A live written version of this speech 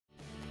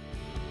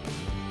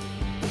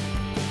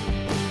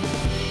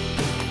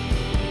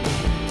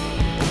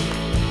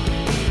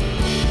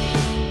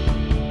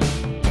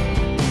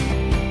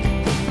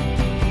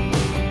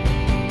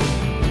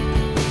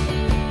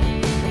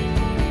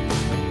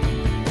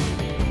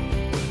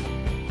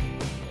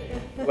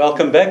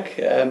Welcome back,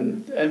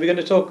 and we're going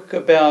to talk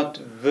about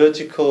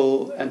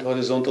vertical and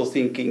horizontal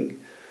thinking.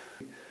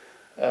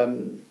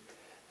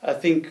 I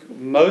think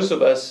most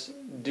of us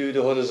do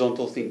the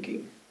horizontal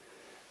thinking.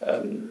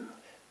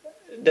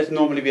 That's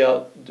normally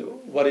about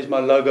what is my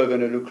logo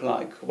going to look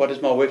like, what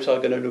is my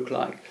website going to look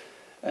like.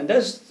 And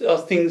those are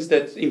things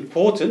that's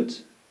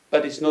important,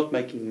 but it's not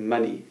making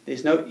money.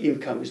 There's no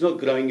income, it's not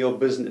growing your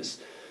business.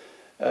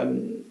 A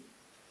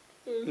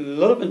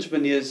lot of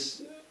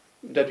entrepreneurs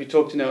that we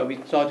talk to now, we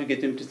try to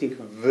get them to think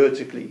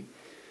vertically.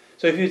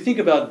 So if you think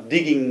about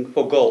digging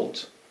for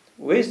gold,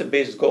 where's the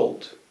best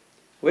gold?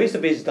 Where's the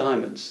best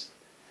diamonds?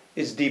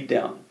 It's deep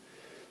down.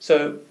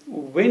 So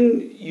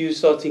when you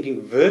start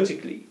thinking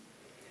vertically,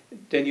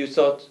 then you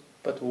start,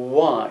 but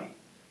why?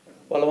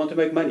 Well, I want to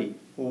make money.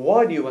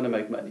 Why do you want to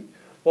make money?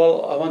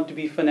 Well, I want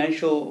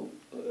financial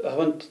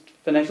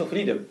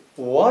freedom.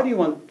 Why do you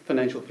want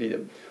financial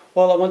freedom?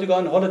 Well, I want to go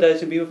on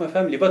holidays and be with my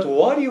family. But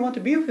why do you want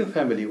to be with your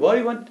family? Why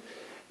do you want...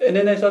 And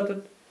then I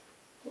thought,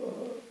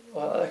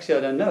 well, actually,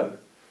 I don't know.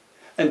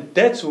 And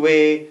that's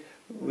where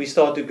we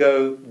start to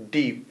go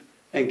deep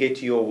and get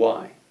to your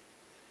why.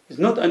 It's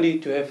not only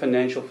to have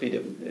financial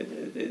freedom.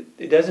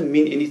 It doesn't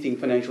mean anything,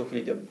 financial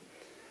freedom.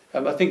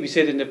 I think we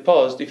said in the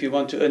past, if you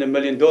want to earn $1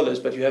 million,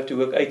 but you have to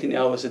work 18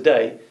 hours a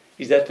day,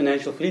 is that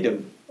financial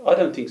freedom? I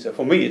don't think so.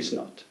 For me, it's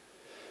not.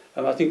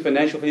 I think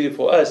financial freedom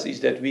for us is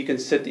that we can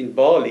sit in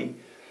Bali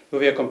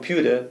with our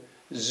computer,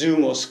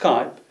 Zoom or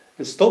Skype,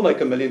 and still make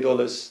 $1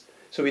 million.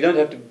 So we don't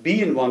have to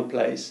be in one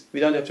place.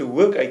 We don't have to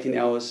work 18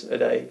 hours a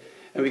day.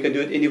 And we can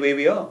do it anywhere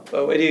we are,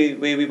 or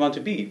anywhere we want to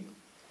be.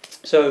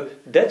 So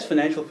that's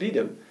financial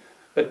freedom.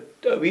 But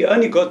we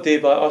only got there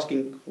by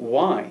asking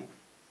why.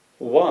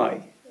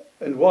 Why?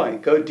 And why?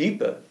 Go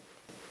deeper.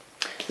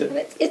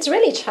 It's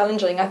really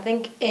challenging. I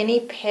think any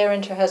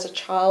parent who has a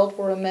child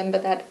will remember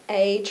that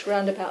age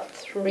around about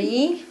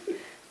 3,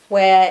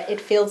 where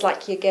it feels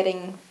like you're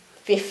getting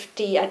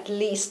 50 at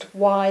least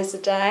whys a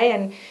day,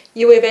 and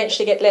you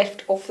eventually get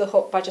left off the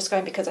hook by just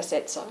going, because I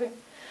said so.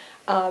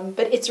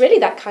 But it's really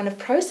that kind of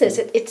process.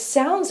 It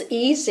sounds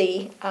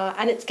easy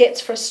and it gets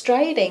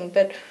frustrating,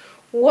 but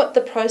what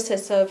the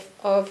process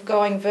of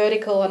going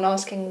vertical and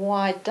asking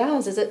why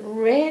does is it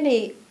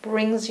really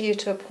brings you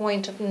to a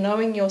point of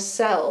knowing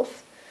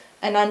yourself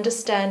and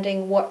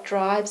understanding what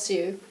drives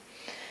you.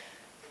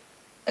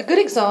 A good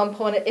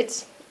example,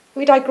 and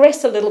we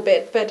digress a little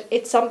bit, but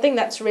it's something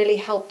that's really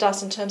helped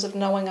us in terms of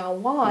knowing our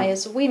why,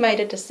 is we made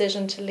a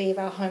decision to leave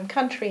our home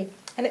country.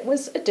 And it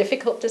was a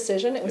difficult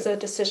decision. It was a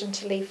decision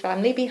to leave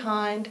family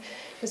behind.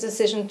 It was a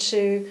decision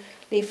to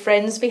leave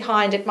friends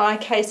behind. In my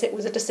case, it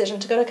was a decision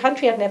to go to a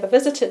country I'd never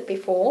visited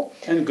before.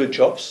 And good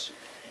jobs.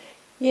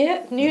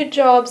 Yeah, new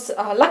jobs.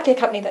 Luckily,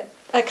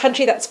 a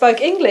country that spoke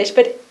English,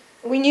 but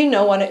we knew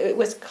no one. It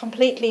was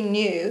completely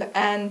new.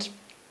 And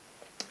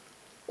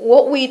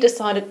what we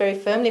decided very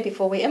firmly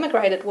before we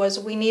immigrated was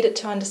we needed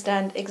to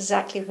understand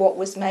exactly what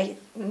was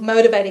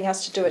motivating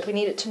us to do it. We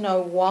needed to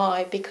know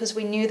why, because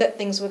we knew that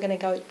things were going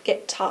to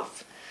get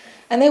tough.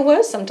 And there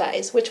were some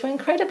days which were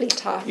incredibly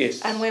tough,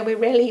 yes, and where we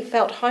really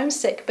felt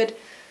homesick. But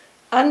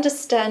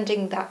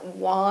understanding that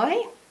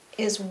why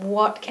is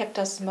what kept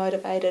us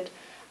motivated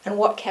and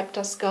what kept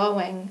us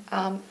going.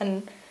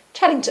 And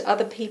chatting to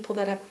other people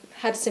that have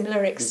had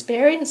similar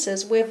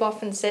experiences, we've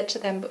often said to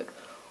them,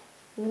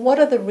 what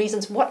are the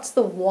reasons, what's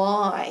the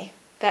why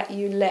that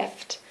you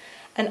left?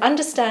 And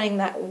understanding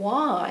that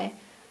why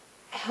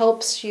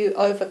helps you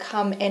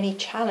overcome any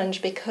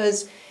challenge,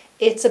 because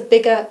it's a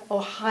bigger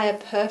or higher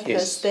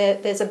purpose.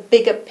 Yes. There's a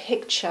bigger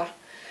picture.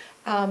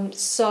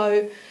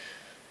 So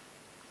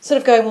sort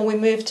of going, well, we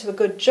moved to a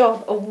good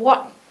job, or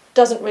what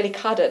doesn't really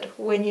cut it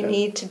when you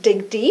need to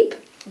dig deep,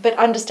 but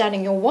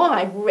understanding your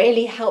why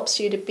really helps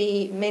you to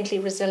be mentally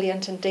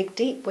resilient and dig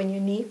deep when you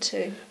need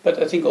to. But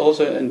I think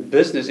also in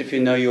business, if you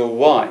know your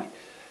why,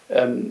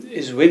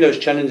 is when those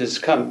challenges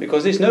come,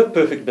 because there's no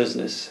perfect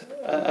business.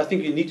 I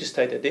think you need to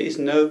state that there is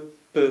no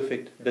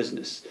perfect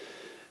business.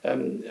 I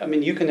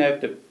mean, you can have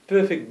the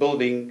perfect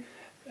building,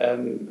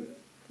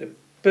 the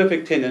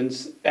perfect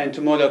tenants, and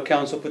tomorrow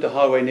council put a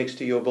highway next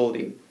to your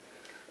building.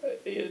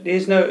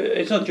 It's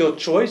not your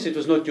choice, it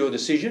was not your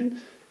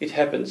decision, it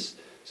happens.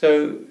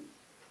 So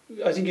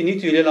I think you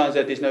need to realize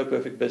that there's no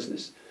perfect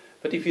business.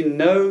 But if you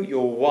know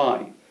your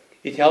why,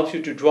 it helps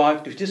you to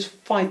drive, to just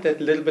fight that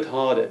little bit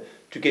harder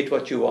to get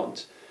what you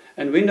want.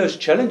 And when those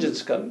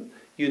challenges come,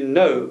 you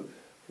know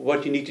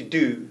what you need to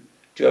do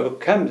to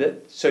overcome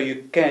that, so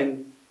you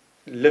can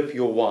live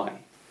your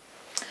why.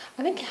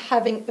 I think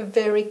having a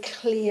very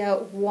clear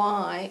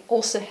why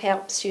also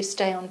helps you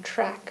stay on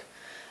track.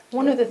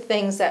 One of the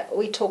things that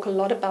we talk a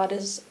lot about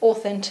is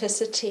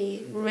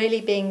authenticity, really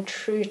being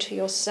true to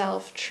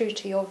yourself, true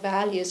to your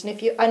values. And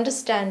if you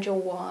understand your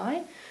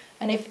why,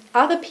 and if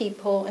other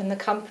people in the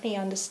company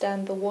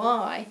understand the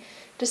why,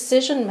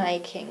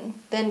 decision-making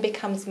then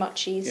becomes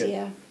much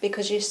easier,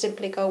 because you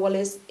simply go, well,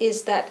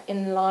 is that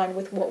in line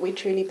with what we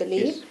truly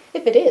believe? Yes.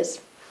 If it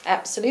is,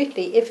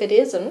 absolutely. If it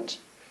isn't,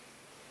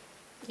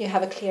 you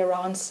have a clear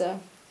answer.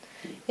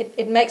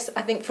 It makes,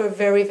 I think, for a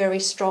very, very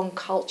strong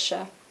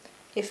culture.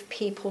 if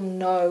people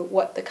know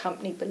what the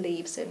company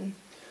believes in.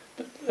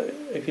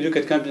 If you look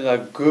at companies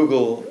like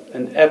Google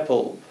and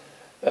Apple,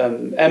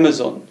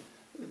 Amazon,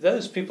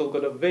 those people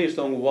got a very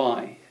strong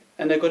why,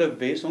 and they've got a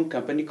very strong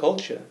company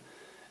culture.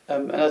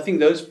 And I think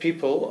those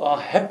people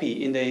are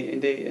happy in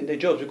their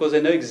jobs because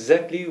they know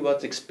exactly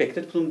what's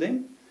expected from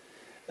them,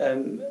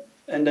 and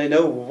they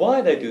know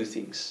why they do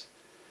things.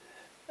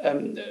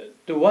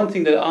 The one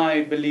thing that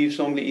I believe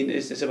strongly in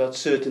is about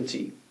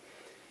certainty.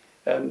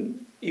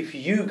 If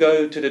you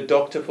go to the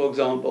doctor, for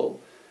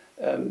example,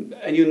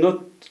 and you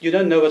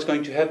don't know what's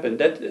going to happen,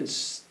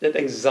 that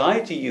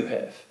anxiety you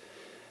have,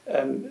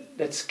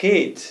 that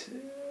scared.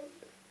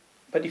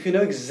 But if you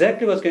know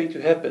exactly what's going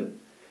to happen,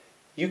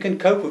 you can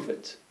cope with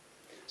it.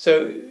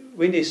 So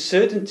when there's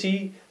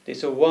certainty,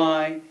 there's a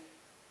why,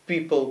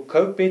 people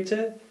cope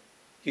better,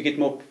 you get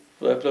more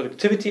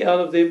productivity out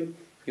of them,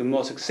 you're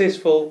more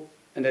successful,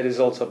 and the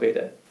results are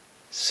better.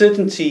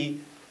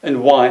 Certainty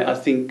and why, I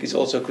think, is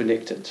also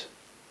connected.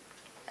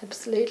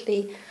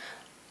 Absolutely.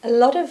 A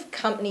lot of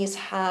companies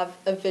have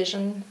a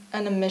vision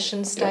and a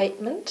mission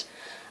statement.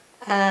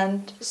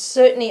 And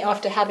certainly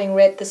after having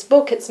read this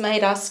book, it's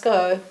made us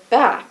go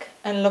back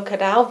and look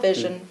at our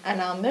vision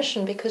and our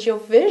mission, because your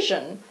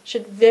vision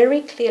should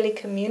very clearly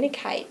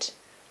communicate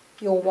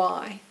your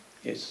why.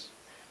 Yes.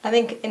 I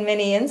think in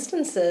many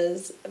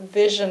instances,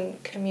 vision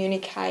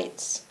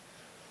communicates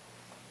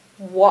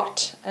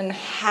what and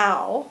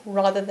how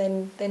rather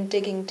than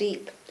digging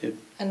deep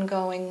and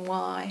going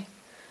why.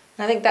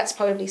 And I think that's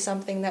probably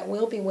something that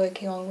we'll be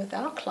working on with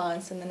our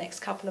clients in the next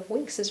couple of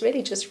weeks, is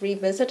really just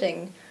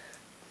revisiting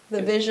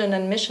the vision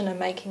and mission and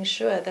making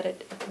sure that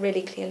it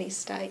really clearly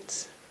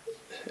states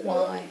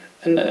why.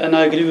 And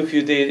I agree with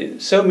you there.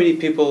 So many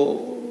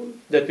people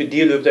that we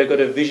deal with, they've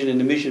got a vision and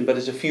a mission, but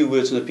it's a few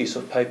words on a piece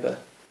of paper.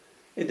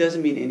 It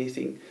doesn't mean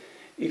anything.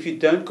 If you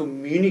don't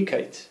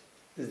communicate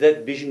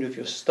that vision with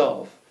your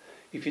staff,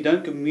 if you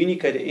don't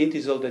communicate the end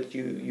result that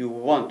you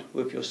want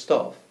with your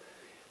staff,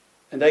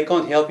 and they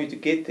can't help you to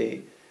get there,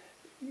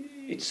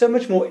 it's so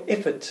much more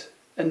effort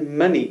and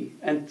money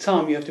and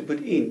time you have to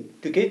put in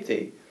to get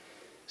there.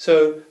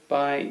 So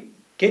by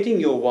getting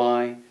your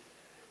why,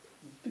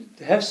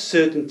 have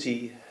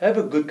certainty, have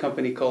a good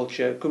company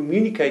culture,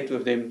 communicate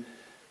with them,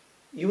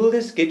 you will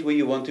just get where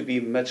you want to be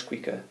much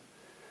quicker.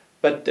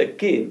 But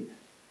again,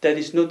 that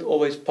is not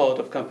always part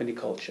of company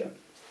culture.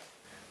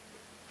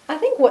 I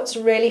think what's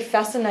really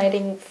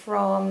fascinating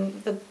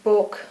from the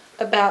book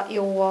about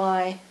your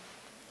why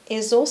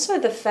is also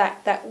the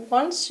fact that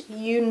once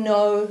you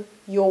know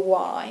your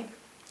why,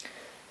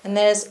 and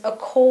there's a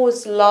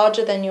cause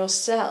larger than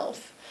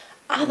yourself,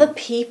 other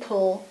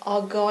people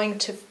are going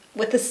to,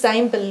 with the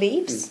same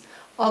beliefs,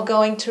 are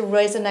going to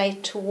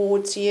resonate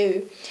towards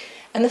you.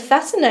 And the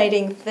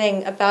fascinating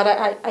thing about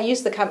it, I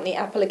use the company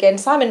Apple again.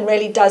 Simon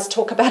really does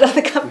talk about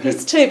other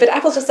companies too, but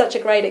Apple's just such a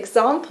great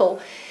example,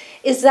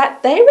 is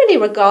that they really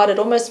regard it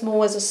almost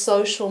more as a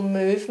social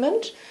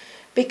movement,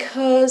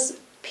 because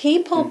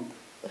people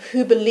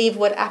who believe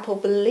what Apple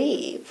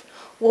believe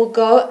will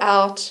go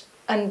out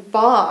and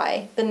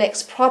buy the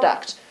next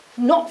product,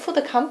 not for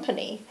the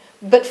company,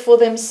 but for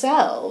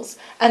themselves,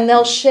 and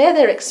they'll share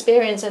their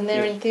experience and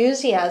their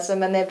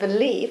enthusiasm and their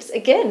beliefs,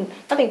 again,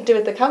 nothing to do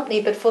with the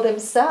company, but for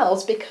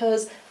themselves,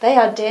 because they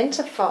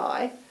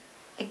identify,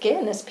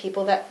 again, as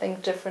people that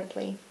think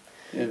differently.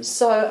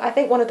 So I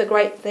think one of the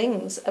great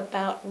things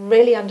about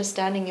really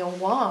understanding your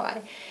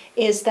why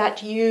is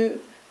that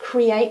you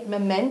create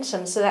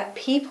momentum so that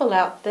people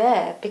out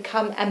there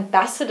become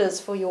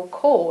ambassadors for your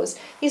cause.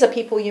 These are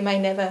people you may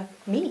never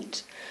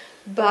meet,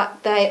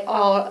 but they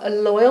are a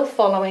loyal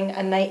following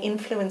and they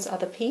influence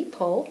other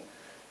people,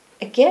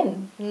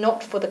 again,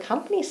 not for the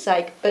company's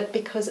sake, but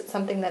because it's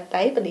something that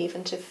they believe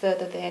in to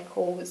further their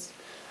cause.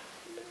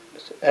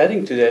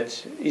 Adding to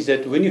that is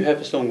that when you have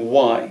a strong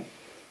why,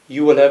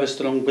 you will have a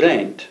strong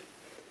brand.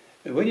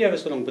 And when you have a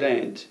strong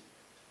brand,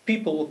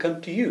 people will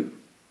come to you.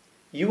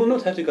 You will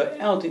not have to go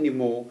out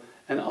anymore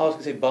and ask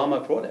and say, buy my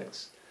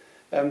products.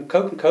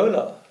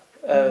 Coca-Cola,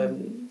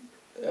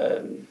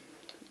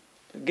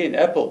 again,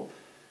 Apple.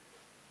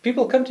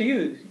 People come to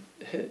you.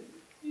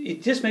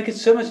 It just makes it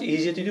so much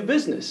easier to do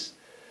business.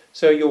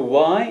 So your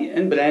why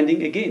and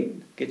branding,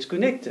 again, gets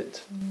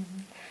connected.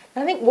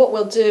 I think what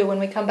we'll do when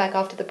we come back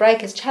after the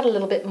break is chat a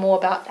little bit more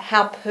about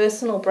how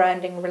personal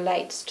branding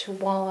relates to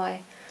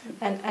why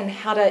and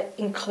how to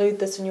include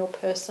this in your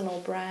personal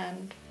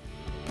brand.